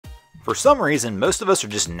For some reason, most of us are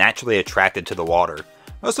just naturally attracted to the water.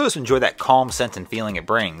 Most of us enjoy that calm sense and feeling it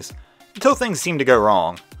brings, until things seem to go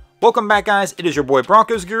wrong. Welcome back, guys. It is your boy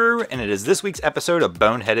Broncos Guru, and it is this week's episode of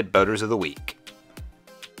Boneheaded Boaters of the Week.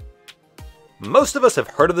 Most of us have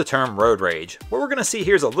heard of the term road rage. What we're going to see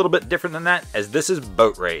here is a little bit different than that, as this is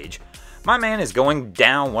boat rage. My man is going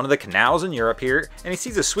down one of the canals in Europe here, and he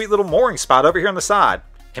sees a sweet little mooring spot over here on the side.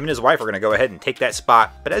 Him and his wife are going to go ahead and take that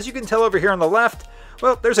spot, but as you can tell over here on the left,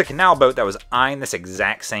 well, there's a canal boat that was eyeing this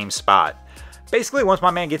exact same spot. Basically, once my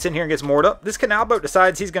man gets in here and gets moored up, this canal boat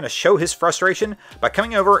decides he's going to show his frustration by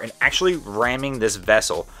coming over and actually ramming this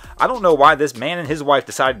vessel. I don't know why this man and his wife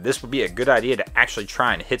decided this would be a good idea to actually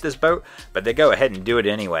try and hit this boat, but they go ahead and do it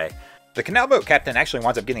anyway. The canal boat captain actually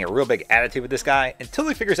winds up getting a real big attitude with this guy until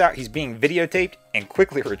he figures out he's being videotaped and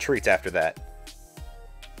quickly retreats after that.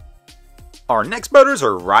 Our next boaters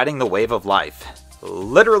are riding the wave of life.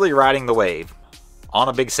 Literally riding the wave. On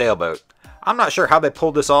a big sailboat. I'm not sure how they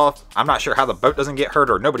pulled this off. I'm not sure how the boat doesn't get hurt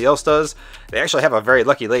or nobody else does. They actually have a very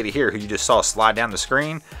lucky lady here who you just saw slide down the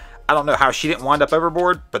screen. I don't know how she didn't wind up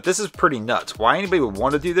overboard, but this is pretty nuts. Why anybody would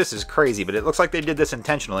want to do this is crazy, but it looks like they did this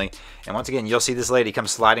intentionally. And once again, you'll see this lady come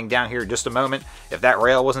sliding down here in just a moment. If that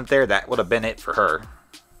rail wasn't there, that would have been it for her.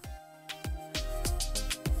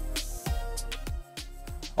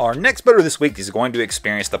 Our next boater this week is going to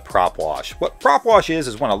experience the prop wash. What prop wash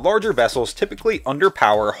is when a larger vessel is typically under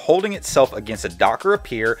power, holding itself against a dock or a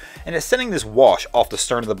pier, and is sending this wash off the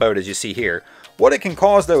stern of the boat as you see here. What it can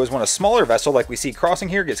cause though is when a smaller vessel like we see crossing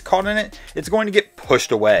here gets caught in it, it's going to get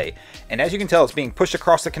pushed away. And as you can tell, it's being pushed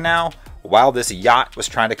across the canal while this yacht was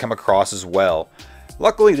trying to come across as well.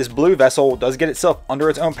 Luckily, this blue vessel does get itself under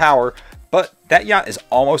its own power, but that yacht is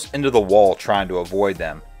almost into the wall trying to avoid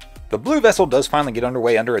them. The blue vessel does finally get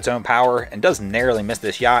underway under its own power and does narrowly miss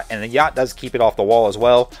this yacht, and the yacht does keep it off the wall as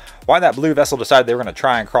well. Why that blue vessel decided they were going to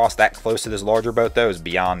try and cross that close to this larger boat though is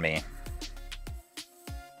beyond me.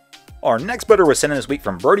 Our next boater was sent in this week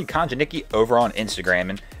from Brody Konjanicki over on Instagram,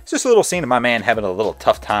 and it's just a little scene of my man having a little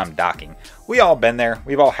tough time docking. We all been there.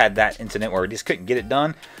 We've all had that incident where we just couldn't get it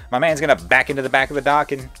done. My man's going to back into the back of the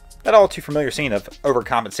dock, and that all too familiar scene of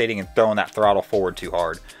overcompensating and throwing that throttle forward too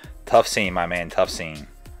hard. Tough scene, my man, tough scene.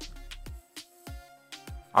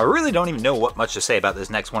 I really don't even know what much to say about this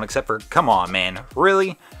next one except for, come on man,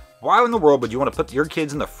 really? Why in the world would you want to put your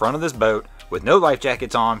kids in the front of this boat with no life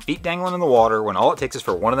jackets on, feet dangling in the water, when all it takes is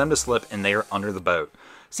for one of them to slip and they are under the boat?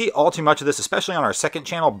 See all too much of this, especially on our second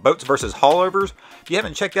channel, Boats vs. Haulovers. If you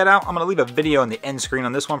haven't checked that out, I'm going to leave a video on the end screen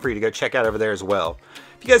on this one for you to go check out over there as well.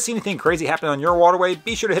 If you guys see anything crazy happening on your waterway,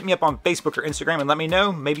 be sure to hit me up on Facebook or Instagram and let me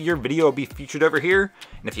know. Maybe your video will be featured over here.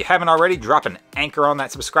 And if you haven't already, drop an anchor on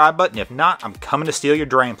that subscribe button. If not, I'm coming to steal your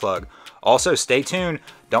drain plug. Also, stay tuned.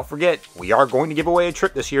 Don't forget, we are going to give away a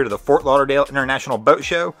trip this year to the Fort Lauderdale International Boat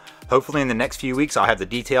Show. Hopefully in the next few weeks, I'll have the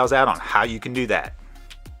details out on how you can do that.